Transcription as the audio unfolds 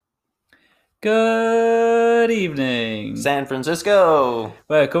Good evening. San Francisco,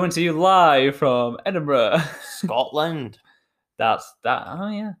 We're coming to you live from Edinburgh. Scotland, That's that.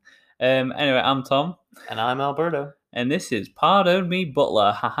 Oh yeah. Anyway, I'm Tom, and I'm Alberto. and this is Pardon Me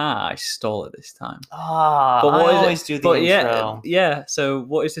Butler. Haha, I stole it this time. But I what is it? always do the But yeah, intro. yeah. So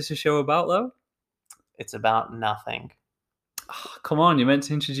what is this a show about, though? It's about nothing. Oh, come on, you meant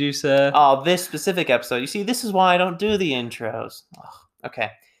to introduce. This specific episode. You see, this is why I don't do the intros.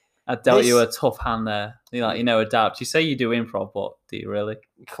 Okay. I dealt you This a tough hand there. Adapt. You say you do improv, but do you really?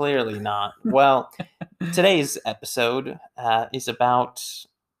 clearly not. Well, today's episode is about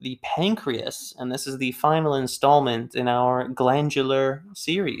the pancreas, and this is the final installment in our glandular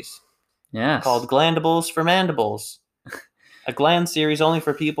series Yes. called Glandables for Mandibles. A gland series only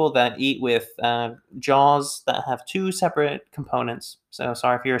for people that eat with jaws that have two separate components. So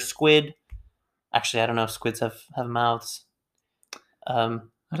sorry if you're a squid. Actually, I don't know if squids have mouths.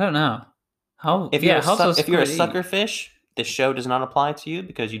 I don't know. If you're how does if you're a squid eat? sucker fish, this show does not apply to you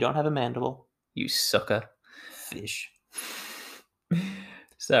because you don't have a mandible. You sucker. Fish.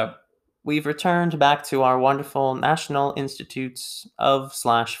 So We've returned back to our wonderful National Institutes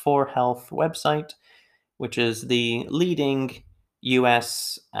of/for Health website, which is the leading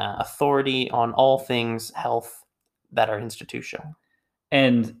U.S. Authority on all things health that are institutional.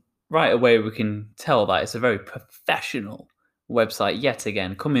 And right away, we can tell that it's a very professional website yet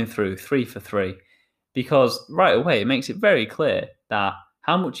again, coming through 3 for 3, because right away it makes it very clear that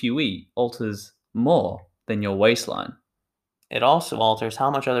how much you eat alters more than your waistline. It also alters how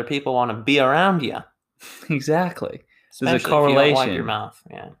much other people want to be around you. Exactly. Especially There's a correlation. if you don't wipe your mouth.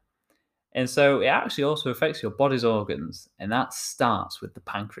 Yeah. And so it actually also affects your body's organs, and that starts with the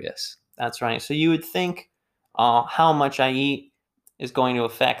pancreas. That's right. So you would think how much I eat is going to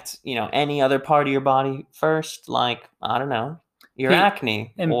affect, any other part of your body first, like, I don't know, your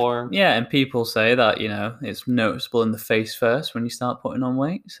acne or... Yeah, and people say that, it's noticeable in the face first when you start putting on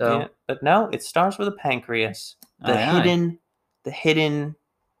weight. So Yeah, but no, it starts with the pancreas. The Aye. hidden,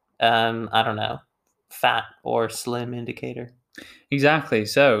 I don't know, fat or slim indicator. Exactly.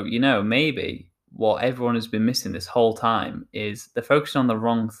 So, maybe what everyone has been missing this whole time is they're focusing on the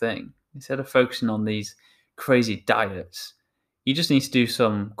wrong thing. Instead of focusing on these crazy diets, you just need to do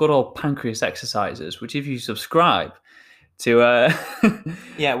some good old pancreas exercises, which if you subscribe to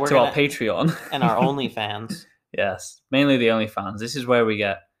Yeah, we're to our gonna Patreon and our OnlyFans. Yes, mainly the OnlyFans. This is where we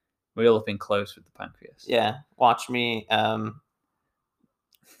get real up in close with the pancreas. Yeah, watch me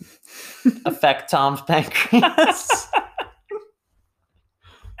affect Tom's pancreas.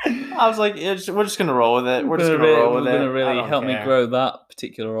 I was like, we're just gonna roll with it. We're just gonna roll with it. We're gonna I really don't help me care. grow that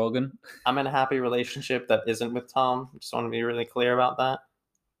particular organ. I'm in a happy relationship that isn't with Tom. Just want to be really clear about that.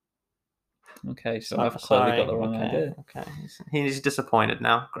 Okay, so I've clearly got the wrong idea. Okay, he's disappointed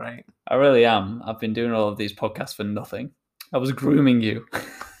now. Great. I really am. I've been doing all of these podcasts for nothing. I was grooming you.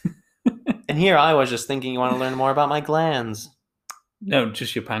 And here I was just thinking you want to learn more about my glands. No,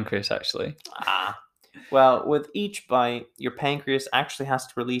 just your pancreas, actually. Well, with each bite, your pancreas actually has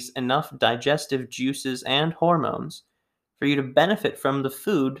to release enough digestive juices and hormones for you to benefit from the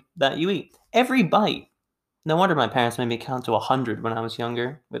food that you eat. Every bite. No wonder my parents made me count to 100 when I was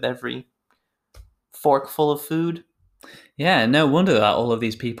younger with every fork full of food. Yeah, no wonder that all of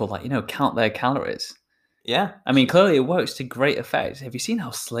these people, count their calories. Yeah. I mean, clearly it works to great effect. Have you seen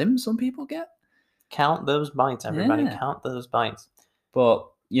how slim some people get? Count those bites, everybody. Yeah. Count those bites. But,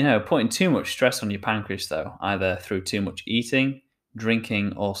 putting too much stress on your pancreas, though, either through too much eating,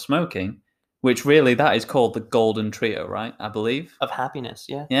 drinking, or smoking, which really that is called the golden trio, right? I believe. Of happiness,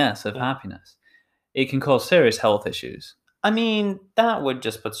 yeah. Yes, of happiness. It can cause serious health issues. I mean, that would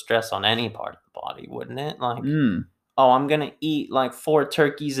just put stress on any part of the body, wouldn't it? Like, I'm going to eat like 4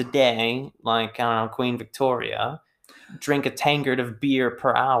 turkeys a day, like, I don't know, Queen Victoria, drink a tankard of beer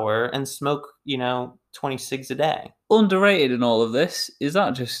per hour, and smoke, 20 cigs a day. Underrated in all of this is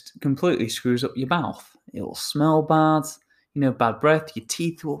that just completely screws up your mouth. It'll smell bad, bad breath, your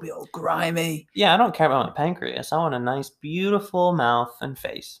teeth will be all grimy. Yeah, I don't care about my pancreas. I want a nice, beautiful mouth and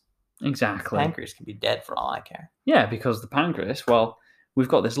face. Exactly. Pancreas can be dead for all I care. Yeah, because the pancreas, well, we've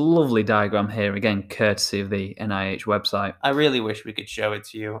got this lovely diagram here, again, courtesy of the NIH website. I really wish we could show it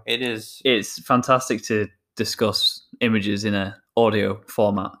to you. It's fantastic to discuss images in an audio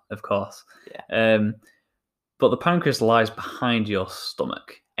format, of course. Yeah. But the pancreas lies behind your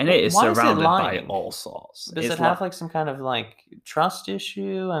stomach, and it is surrounded by all sorts. Does it have like some kind of like trust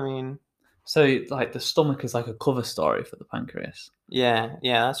issue? I mean... So, like, the stomach is like a cover story for the pancreas. Yeah,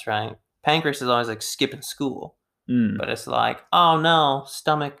 that's right. Pancreas is always like skipping school. But it's like, oh no,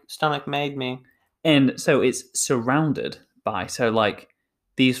 stomach made me. And so it's surrounded by,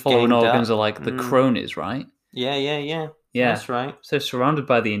 these following Ganged organs up. are like the Mm. cronies, right? Yeah. Yeah. That's right. So surrounded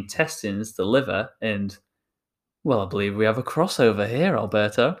by the intestines, the liver, and well, I believe we have a crossover here,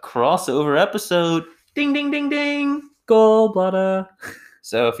 Alberto. Crossover episode. Ding, ding, ding, ding. Gallbladder.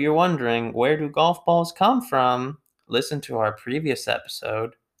 So if you're wondering where do golf balls come from, listen to our previous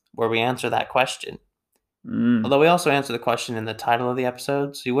episode where we answer that question. Although we also answer the question in the title of the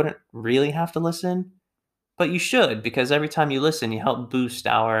episode, so you wouldn't really have to listen, but you should, because every time you listen, you help boost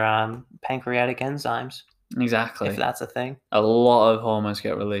our pancreatic enzymes, Exactly. if that's a thing. A lot of hormones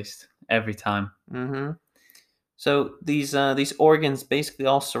get released every time. Mm-hmm. So these organs basically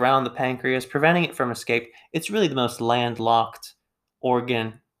all surround the pancreas, preventing it from escape. It's really the most landlocked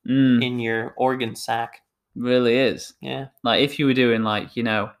organ in your organ sac. Really is. Yeah. Like if you were doing like, you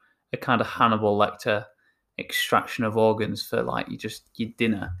know, a kind of Hannibal Lecter extraction of organs for like your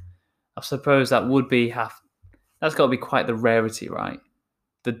dinner, I suppose that would be that's got to be quite the rarity, right?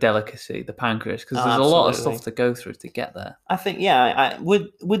 The delicacy, the pancreas, because there's a lot of Absolutely. stuff to go through to get there. I think, yeah,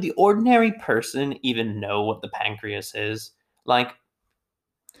 would the ordinary person even know what the pancreas is? Like,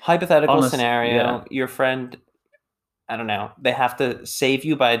 hypothetical scenario, yeah. your friend, I don't know, they have to save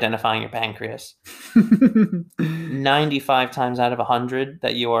you by identifying your pancreas. 95 times out of 100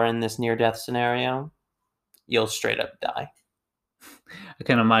 that you are in this near-death scenario, you'll straight up die. I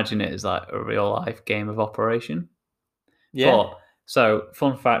can imagine it as like a real life game of operation. Yeah. But, so,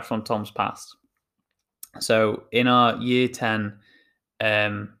 fun fact from Tom's past. So, in our year 10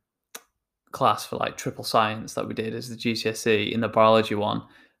 class for like triple science that we did as the GCSE, in the biology one,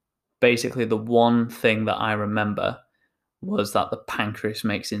 basically the one thing that I remember was that the pancreas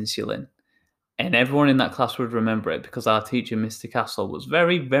makes insulin. And everyone in that class would remember it because our teacher, Mr. Castle, was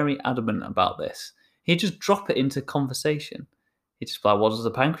very, very adamant about this. He'd just drop it into conversation. He'd just be like, what does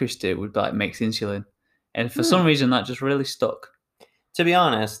the pancreas do? We'd be like, it makes insulin. And for some reason, that just really stuck. To be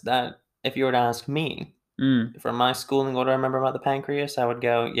honest, that if you were to ask me, from my schooling, what do I remember about the pancreas? I would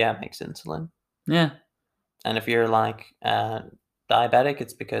go, yeah, it makes insulin. Yeah. And if you're like diabetic,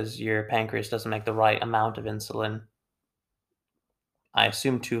 it's because your pancreas doesn't make the right amount of insulin. I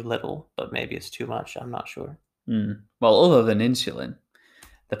assume too little, but maybe it's too much. I'm not sure. Well, other than insulin,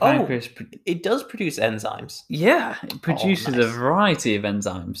 the pancreas... it does produce enzymes. Yeah, it produces nice. a variety of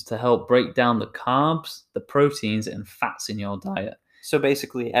enzymes to help break down the carbs, the proteins, and fats in your diet. So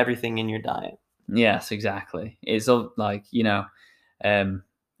basically everything in your diet. Yes, exactly. It's like, you know,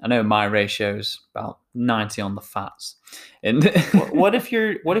 I know my ratio's about 90 on the fats. And what if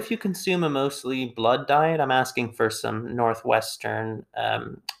you consume a mostly blood diet? I'm asking for some Northwestern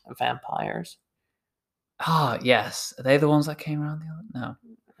vampires. Yes. Are they the ones that came around the other?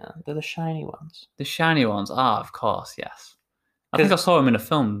 No. They're the shiny ones. The shiny ones. Of course, yes. I think I saw them in a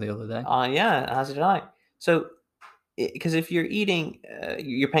film the other day. Yeah, as did I. So, because if you're eating,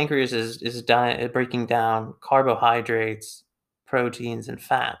 your pancreas is breaking down carbohydrates, proteins, and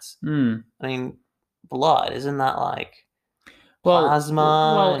fats. I mean, blood, isn't that like plasma?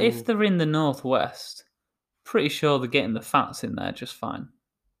 Well, if they're in the Northwest, pretty sure they're getting the fats in there just fine.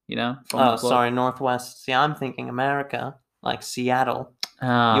 You know? Sorry, Northwest. See, I'm thinking America, like Seattle.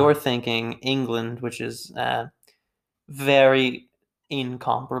 You're thinking England, which is very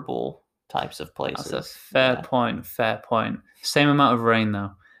incomparable types of places. That's a fair point. Fair point. Same amount of rain,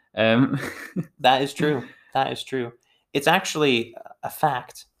 though. That is true. That is true. It's actually a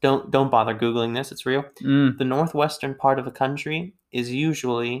fact. Don't bother Googling this. It's real. The northwestern part of the country is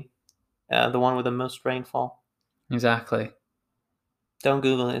usually the one with the most rainfall. Exactly. Don't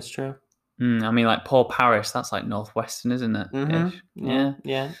Google it. It's true. I mean, like Paul Paris, that's like northwestern, isn't it? Ish.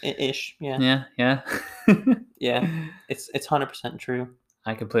 Yeah. Ish. Yeah. Yeah. Yeah. It's 100% true.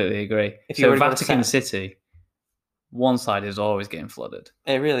 I completely agree. So Vatican City, one side is always getting flooded.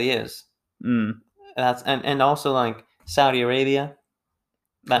 It really is. That's and also like Saudi Arabia,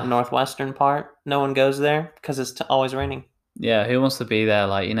 that northwestern part. No one goes there because it's always raining. Yeah, who wants to be there?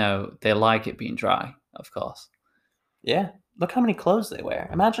 Like, you know, they like it being dry, of course. Yeah, look how many clothes they wear.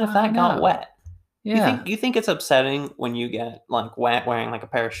 Imagine if that got wet. Yeah. You think it's upsetting when you get like wet wearing like a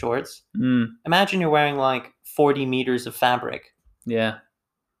pair of shorts? Imagine you're wearing like 40 meters of fabric. Yeah.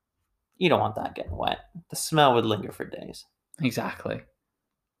 You don't want that getting wet. The smell would linger for days. Exactly.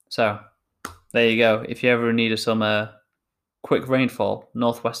 So, there you go. If you ever need some quick rainfall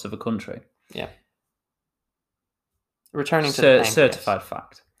northwest of a country. Yeah. Returning to the pancreas. Certified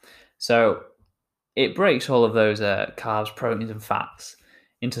fact. So, it breaks all of those carbs, proteins, and fats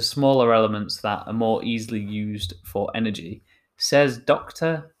into smaller elements that are more easily used for energy, says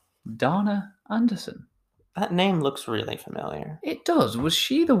Dr. Dana Anderson. That name looks really familiar. It does. Was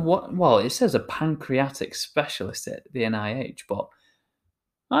she the one? Well, it says a pancreatic specialist at the NIH, but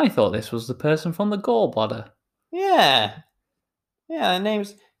I thought this was the person from the gallbladder. Yeah. Yeah, the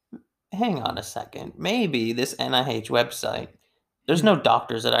name's. Hang on a second. Maybe this NIH website, there's no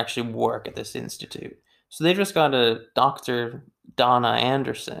doctors that actually work at this institute. So they just got a Dr. Donna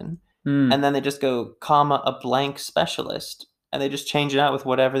Anderson, Hmm. and then they just go, comma, a blank specialist, and they just change it out with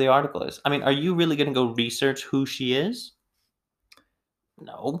whatever the article is. I mean, are you really going to go research who she is?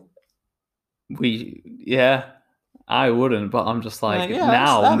 No. Yeah, I wouldn't, but I'm just like, Yeah,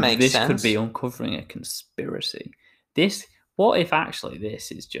 now that makes this could be sense. uncovering a conspiracy. What if actually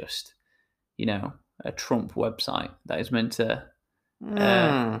this is just, a Trump website that is meant to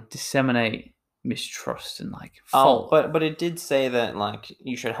Hmm. disseminate mistrust and like Oh, fault? but it did say that like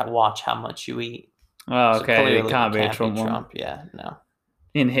you should watch how much you eat. Oh, So okay, it clearly it can't be a can't be Trump one. Trump. Yeah, no.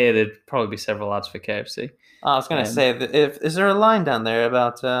 In here, there'd probably be several ads for KFC. I was gonna Um, say, that if is there a line down there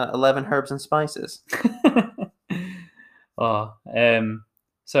about 11 herbs and spices? oh,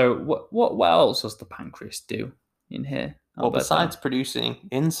 so what else does the pancreas do in here, Well, Alberto? besides producing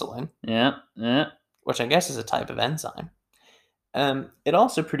insulin, Yeah. which I guess is a type of enzyme, it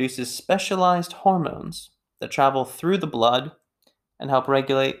also produces specialized hormones that travel through the blood and help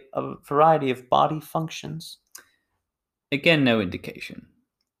regulate a variety of body functions. Again, no indication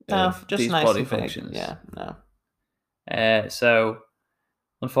No, of just these nice body and vague. functions. Yeah, no. So,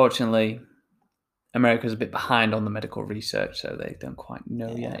 unfortunately, America's a bit behind on the medical research, so they don't quite know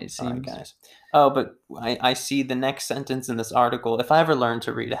Yeah, yet, it sorry, seems. guys. Oh, but I see the next sentence in this article. If I ever learn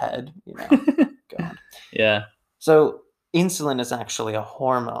to read ahead, God. Yeah. So, insulin is actually a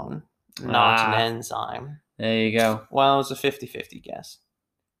hormone, not an enzyme. There you go. Well, it was a 50-50 guess.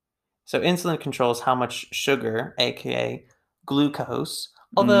 So, insulin controls how much sugar, aka glucose,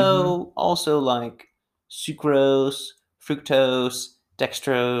 although also like sucrose, fructose,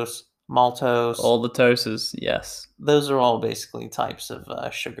 dextrose, maltose. All the toasters, yes. Those are all basically types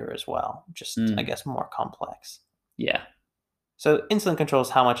of sugar as well, just I guess more complex. Yeah. So insulin controls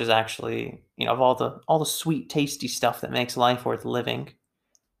how much is actually, of all the sweet, tasty stuff that makes life worth living,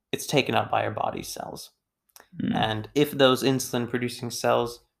 it's taken up by our body's cells. And if those insulin producing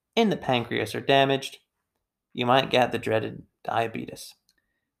cells in the pancreas are damaged, you might get the dreaded diabetes.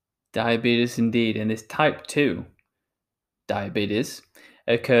 Diabetes indeed. And this type 2 diabetes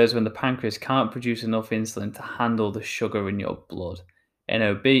occurs when the pancreas can't produce enough insulin to handle the sugar in your blood. And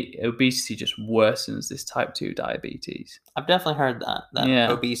obesity just worsens this type 2 diabetes. I've definitely heard that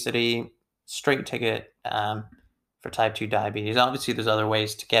Yeah. obesity, straight ticket for type 2 diabetes. Obviously, there's other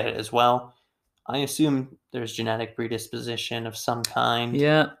ways to get it as well. I assume there's genetic predisposition of some kind.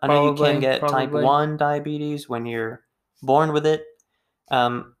 Yeah, I know you can probably. get type 1 diabetes when you're born with it.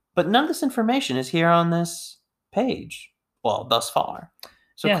 But none of this information is here on this page. Well, thus far.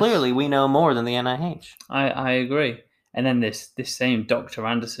 So Yes. clearly we know more than the NIH. I agree. And then this same Dr.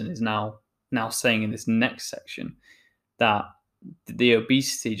 Anderson is now saying in this next section that the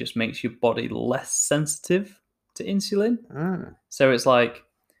obesity just makes your body less sensitive to insulin. So it's like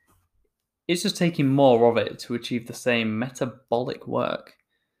it's just taking more of it to achieve the same metabolic work,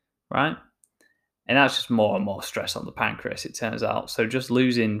 right? And that's just more and more stress on the pancreas, it turns out. So just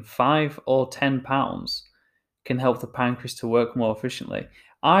losing 5 or 10 pounds can help the pancreas to work more efficiently.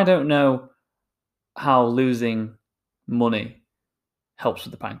 I don't know how losing money helps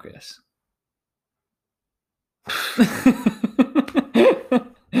with the pancreas.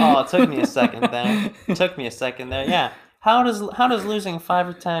 Oh, it took me a second there. Yeah. How does losing 5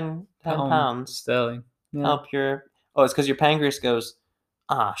 or 10 pounds sterling help your? Oh, it's because your pancreas goes,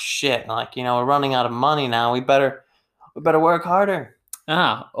 shit! Like we're running out of money now. We better work harder.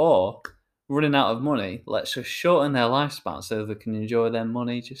 Or running out of money. Let's just shorten their lifespan so they can enjoy their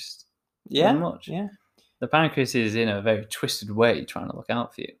money just as much. Yeah. The pancreas is in a very twisted way trying to look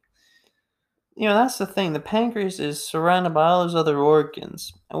out for you. That's the thing. The pancreas is surrounded by all those other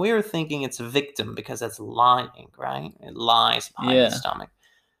organs. And we were thinking it's a victim because it's lying, right? It lies behind the stomach.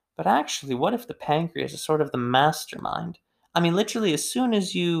 But actually, what if the pancreas is sort of the mastermind? I mean, literally, as soon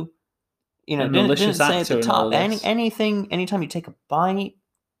as you didn't say at the top, anytime you take a bite,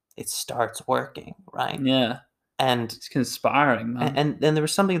 it starts working, right? Yeah. And it's conspiring, man. And then there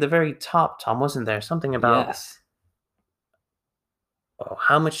was something at the very top, Tom, wasn't there? Something about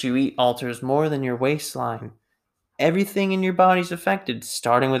how much you eat alters more than your waistline. Everything in your body's affected,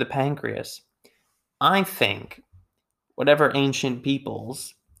 starting with the pancreas. I think whatever ancient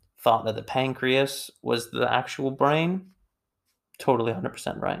peoples thought that the pancreas was the actual brain, totally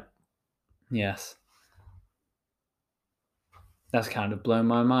 100% right. Yes. That's kind of blown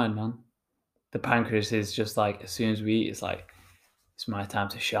my mind, man. The pancreas is just like, as soon as we eat, it's like, it's my time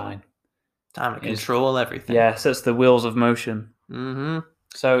to shine. Time to control everything. Yeah, sets the wheels of motion. Mm-hmm.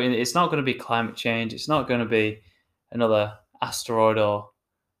 So it's not going to be climate change. It's not going to be another asteroid or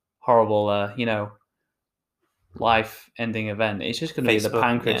horrible, life-ending event. It's just going to be the Facebook,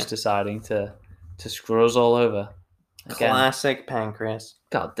 pancreas yeah. deciding to screw us all over. Again, Classic pancreas.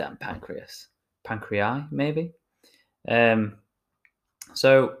 goddamn pancreas, pancreas maybe.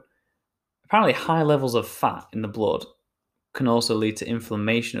 So apparently, high levels of fat in the blood can also lead to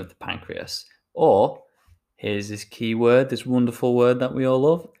inflammation of the pancreas. Or here's this key word, this wonderful word that we all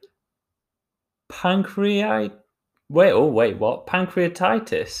love: pancreatitis. Wait, what?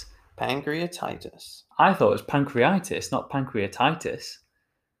 Pancreatitis. Pancreatitis. I thought it was pancreatitis, not pancreatitis.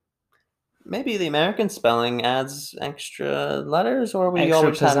 Maybe the American spelling adds extra letters, or we Extra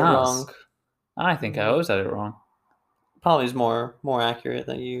always had it pizzazz. wrong. I think I always had it wrong. Probably is more accurate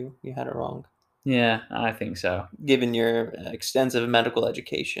that you had it wrong, Yeah, I think so. given your extensive medical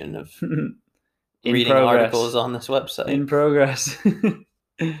education of In reading progress. articles on this website. In progress.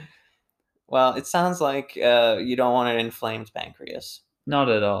 Well, it sounds like you don't want an inflamed pancreas, Not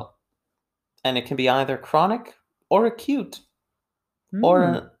at all. and it can be either chronic or acute, Hmm.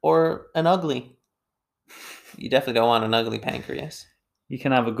 or an ugly. You definitely don't want an ugly pancreas. You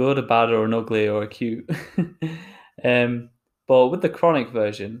can have a good, a bad, or an ugly, or a cute. But with the chronic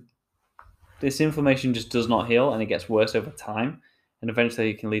version, this inflammation just does not heal and it gets worse over time, and eventually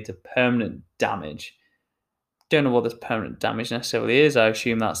it can lead to permanent damage. Don't know what this permanent damage necessarily is. I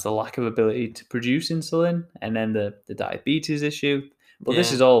assume that's the lack of ability to produce insulin and then the diabetes issue. But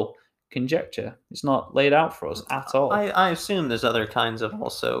this Yeah. is all conjecture. It's not laid out for us at all. I assume there's other kinds of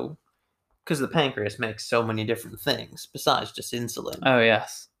also, because the pancreas makes so many different things besides just insulin. Oh,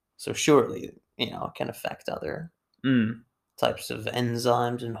 yes. So surely, it can affect other types of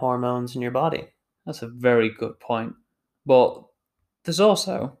enzymes and hormones in your body. That's a very good point. But there's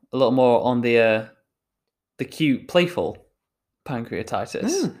also a little more on the cute, playful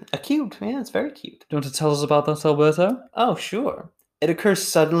pancreatitis. Acute. Yeah, it's very cute. Do you want to tell us about that, Alberto? Oh, sure. It occurs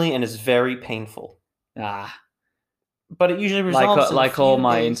suddenly and is very painful. But it usually resolves in a like all few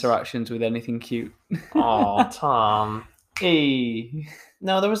my days. interactions with anything cute. Aw, Tom. Hey.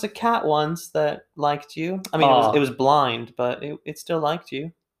 No, there was a cat once that liked you. I mean, Aw. it was blind, but it still liked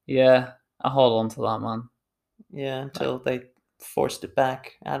you. Yeah, I hold on to that, man. Yeah, until they forced it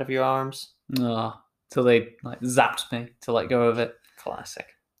back out of your arms. Till they zapped me to let go of it. Classic.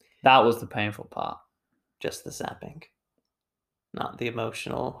 That was the painful part. Just the zapping, not the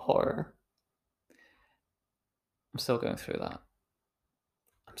emotional horror. I'm still going through that.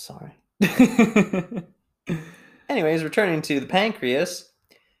 I'm sorry. Anyways, returning to the pancreas.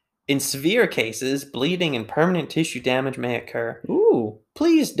 In severe cases, bleeding and permanent tissue damage may occur. Ooh.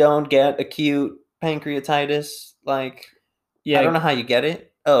 Please don't get acute pancreatitis. I don't know how you get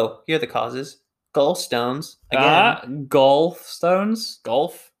it. Oh, here are the causes. Gallstones. Again. Gallstones.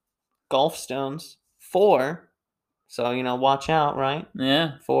 Gallstones. 4. So, watch out, right?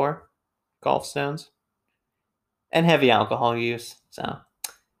 Yeah. 4. Gallstones. And heavy alcohol use. So,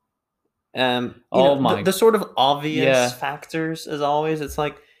 the sort of obvious factors, as always, it's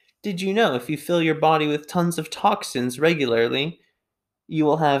like, did you know if you fill your body with tons of toxins regularly, you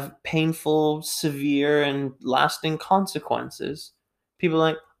will have painful, severe, and lasting consequences? People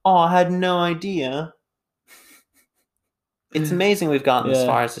are like, oh, I had no idea. It's amazing we've gotten this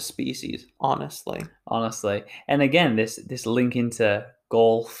far as a species, honestly. And again, this link into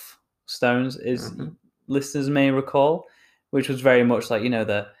golf stones is, listeners may recall, which was very much like,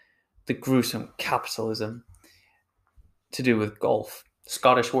 the gruesome capitalism to do with golf.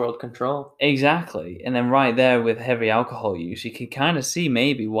 Scottish world control. Exactly. And then right there with heavy alcohol use, you can kind of see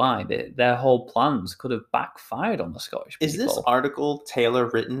maybe why their whole plans could have backfired on the Scottish people. Is this article Taylor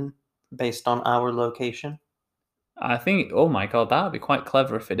written based on our location? I think, oh my God, that would be quite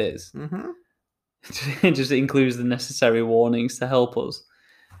clever if it is. It just includes the necessary warnings to help us.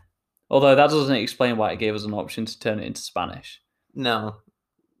 Although that doesn't explain why it gave us an option to turn it into Spanish. No,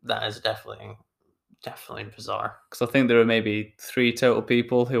 that is definitely bizarre. Because I think there are maybe 3 total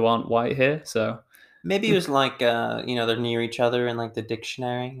people who aren't white here, so... Maybe it was like, they're near each other in the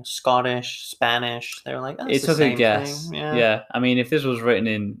dictionary. Scottish, Spanish. They were like, it took a guess. Thing. Yeah. I mean, if this was written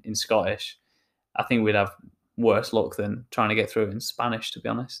in Scottish, I think we'd have worse luck than trying to get through in Spanish, to be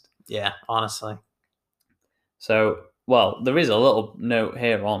honest. Yeah, honestly. So, well, there is a little note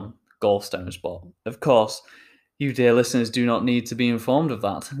here on gallstones, but of course, you dear listeners do not need to be informed of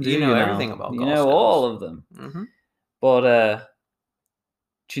that. You know everything about gallstones. You know all of them. Mm-hmm. But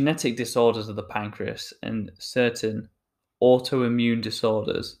genetic disorders of the pancreas and certain autoimmune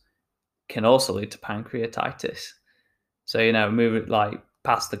disorders can also lead to pancreatitis. So, move it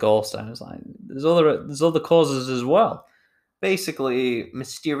past the gallstones. There's other causes as well. Basically,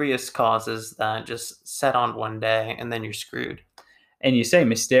 mysterious causes that just set on one day and then you're screwed. And you say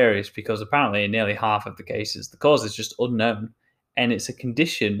mysterious because apparently in nearly half of the cases, the cause is just unknown. And it's a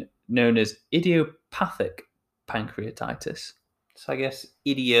condition known as idiopathic pancreatitis. So I guess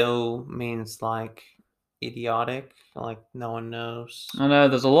idio means like idiotic, like no one knows. I know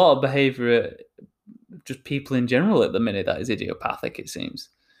there's a lot of behaviour, just people in general at the minute, that is idiopathic, it seems.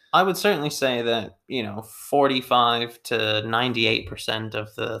 I would certainly say that, 45 to 98%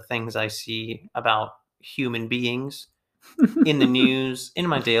 of the things I see about human beings in the news, in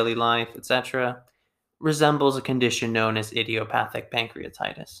my daily life, etc., resembles a condition known as idiopathic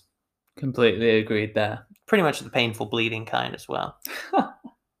pancreatitis. Completely agreed there. Pretty much the painful bleeding kind as well.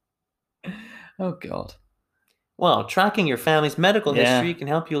 Oh, God. Well, tracking your family's medical Yeah. history can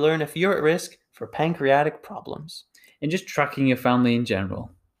help you learn if you're at risk for pancreatic problems. And just tracking your family in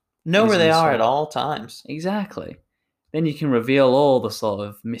general. Know where is they are useful. at all times. Exactly. Then you can reveal all the sort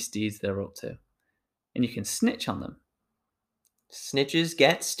of misdeeds they're up to. And you can snitch on them. Snitches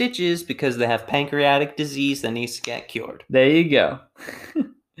get stitches because they have pancreatic disease that needs to get cured. There you go.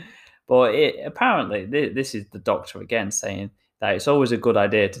 But apparently, this is the doctor again saying that it's always a good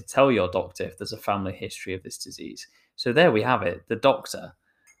idea to tell your doctor if there's a family history of this disease. So there we have it, the doctor,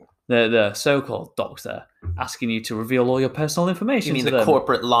 the so-called doctor, asking you to reveal all your personal information. You mean to the them.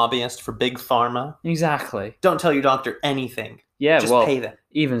 corporate lobbyist for Big Pharma? Exactly. Don't tell your doctor anything. Yeah, Just well, pay them.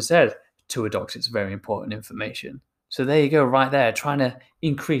 even said to a doctor, it's very important information. So there you go, right there, trying to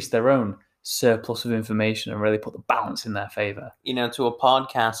increase their own surplus of information and really put the balance in their favor. To a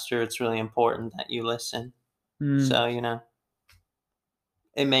podcaster, it's really important that you listen. So,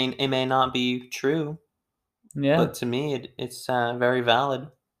 it may not be true, Yeah. but to me, it's very valid.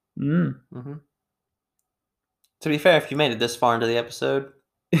 Mm. To be fair, if you made it this far into the episode,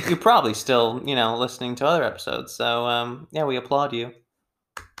 you're probably still, listening to other episodes. So, yeah, we applaud you.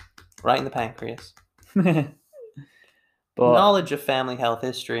 Right in the pancreas. But knowledge of family health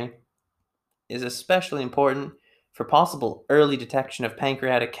history is especially important for possible early detection of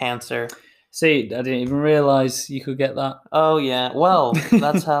pancreatic cancer. see, I didn't even realize you could get that. Oh, yeah. Well,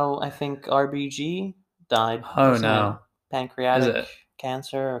 that's how I think RBG died. Oh, wasn't no. it? Pancreatic it?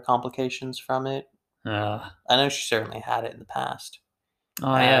 cancer or complications from it. Ah. I know she certainly had it in the past.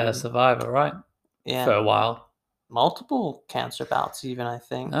 Oh, yeah, a survivor, right? Yeah. For a while. Multiple cancer bouts, even, I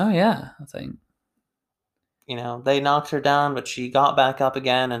think. Oh, yeah, I think. They knocked her down, but she got back up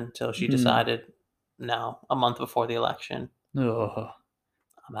again until she decided, no, a month before the election, Oh.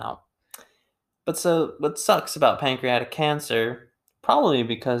 I'm out. But so, what sucks about pancreatic cancer, probably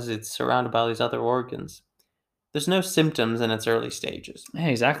because it's surrounded by all these other organs, there's no symptoms in its early stages. Yeah,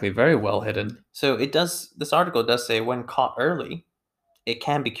 exactly. Very well hidden. So this article does say when caught early, it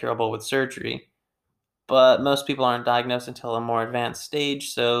can be curable with surgery, but most people aren't diagnosed until a more advanced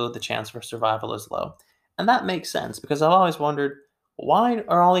stage, so the chance for survival is low. And that makes sense because I've always wondered, why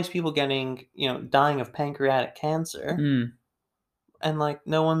are all these people getting, dying of pancreatic cancer? And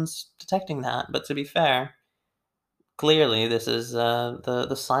no one's detecting that. But to be fair, clearly this is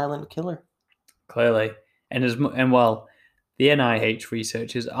the silent killer. Clearly. And well, the NIH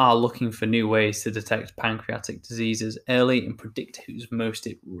researchers are looking for new ways to detect pancreatic diseases early and predict who's most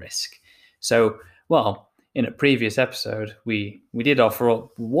at risk. So, well, in a previous episode, we did offer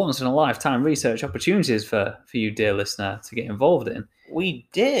up once-in-a-lifetime research opportunities for you, dear listener, to get involved in. We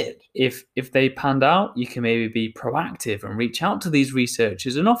did. If they panned out, you can maybe be proactive and reach out to these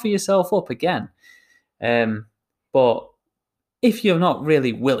researchers and offer yourself up again. But if you're not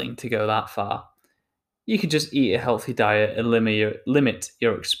really willing to go that far, you could just eat a healthy diet and limit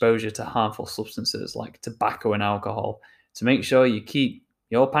your exposure to harmful substances like tobacco and alcohol to make sure you keep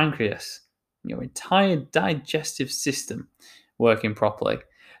your pancreas, your entire digestive system working properly.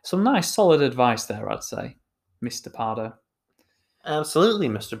 Some nice solid advice there, I'd say, Mr. Pardo. Absolutely,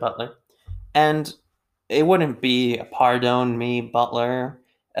 Mr. Butler. And it wouldn't be a Pardon Me, Butler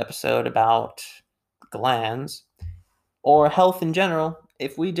episode about glands or health in general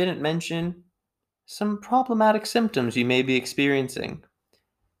if we didn't mention some problematic symptoms you may be experiencing.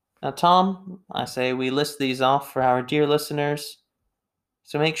 Now, Tom, I say we list these off for our dear listeners,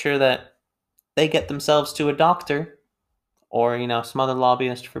 so make sure that they get themselves to a doctor or, some other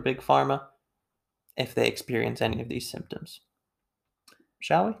lobbyist for Big Pharma if they experience any of these symptoms.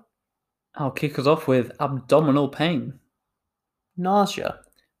 Shall we? I'll kick us off with abdominal pain, nausea,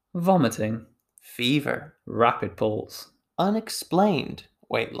 vomiting, fever, rapid pulse, unexplained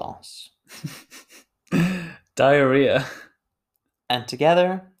weight loss, diarrhea, and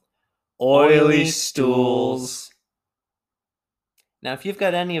together, oily stools. Now, if you've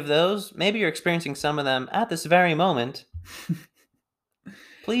got any of those, maybe you're experiencing some of them at this very moment,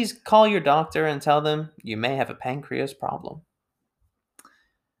 Please call your doctor and tell them you may have a pancreas problem.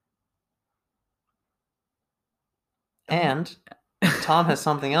 And Tom has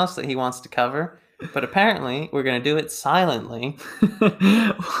something else that he wants to cover, but apparently we're going to do it silently.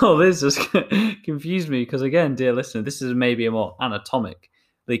 Well, this just confused me because, again, dear listener, this is maybe a more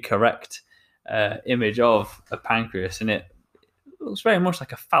anatomically correct image of a pancreas, and it looks very much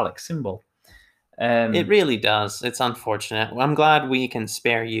like a phallic symbol. It really does. It's unfortunate. I'm glad we can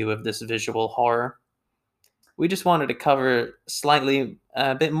spare you of this visual horror. We just wanted to cover slightly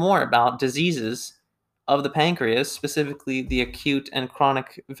a bit more about diseases of the pancreas, specifically the acute and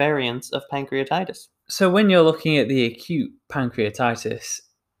chronic variants of pancreatitis. So when you're looking at the acute pancreatitis,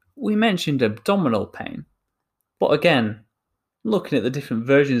 we mentioned abdominal pain. But again, looking at the different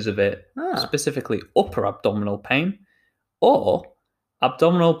versions of it, specifically upper abdominal pain, or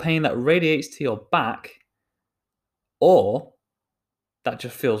abdominal pain that radiates to your back, or that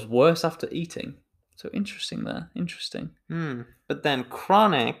just feels worse after eating. So interesting there. Interesting. But then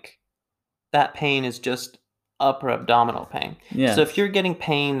chronic, that pain is just upper abdominal pain. Yeah. So if you're getting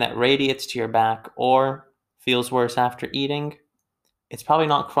pain that radiates to your back or feels worse after eating, it's probably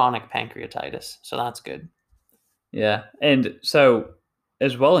not chronic pancreatitis. So that's good. Yeah. And so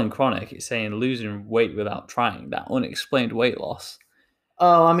as well in chronic, it's saying losing weight without trying, that unexplained weight loss.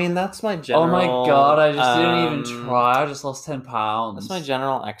 Oh, I mean, that's my general... Oh my God, I just didn't even try. I just lost 10 pounds. That's my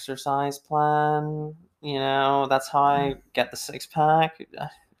general exercise plan. You know, that's how I get the six-pack. I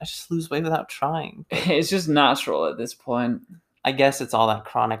just lose weight without trying. It's just natural at this point. I guess it's all that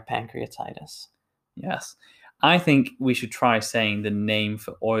chronic pancreatitis. Yes. I think we should try saying the name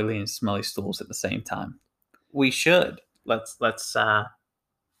for oily and smelly stools at the same time. We should. Let's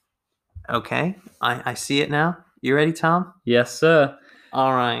okay. I see it now. You ready, Tom? Yes, sir.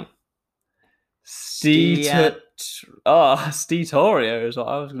 All right. Steatoria is what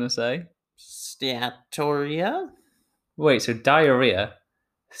I was going to say. Steatoria? Wait, so diarrhea,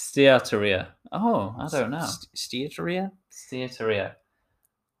 steatoria. Oh, I don't know. Steatoria? Steatoria.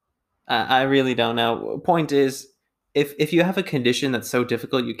 I really don't know. Point is, if you have a condition that's so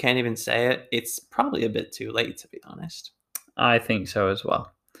difficult you can't even say it, it's probably a bit too late, to be honest. I think so as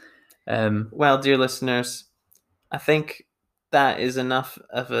well. Well, dear listeners, I think that is enough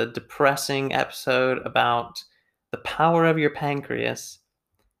of a depressing episode about the power of your pancreas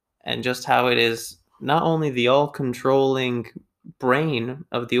and just how it is not only the all-controlling brain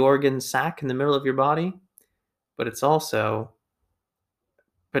of the organ sac in the middle of your body, but it's also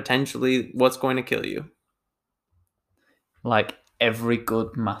potentially what's going to kill you. Like every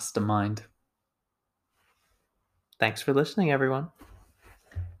good mastermind. Thanks for listening, everyone.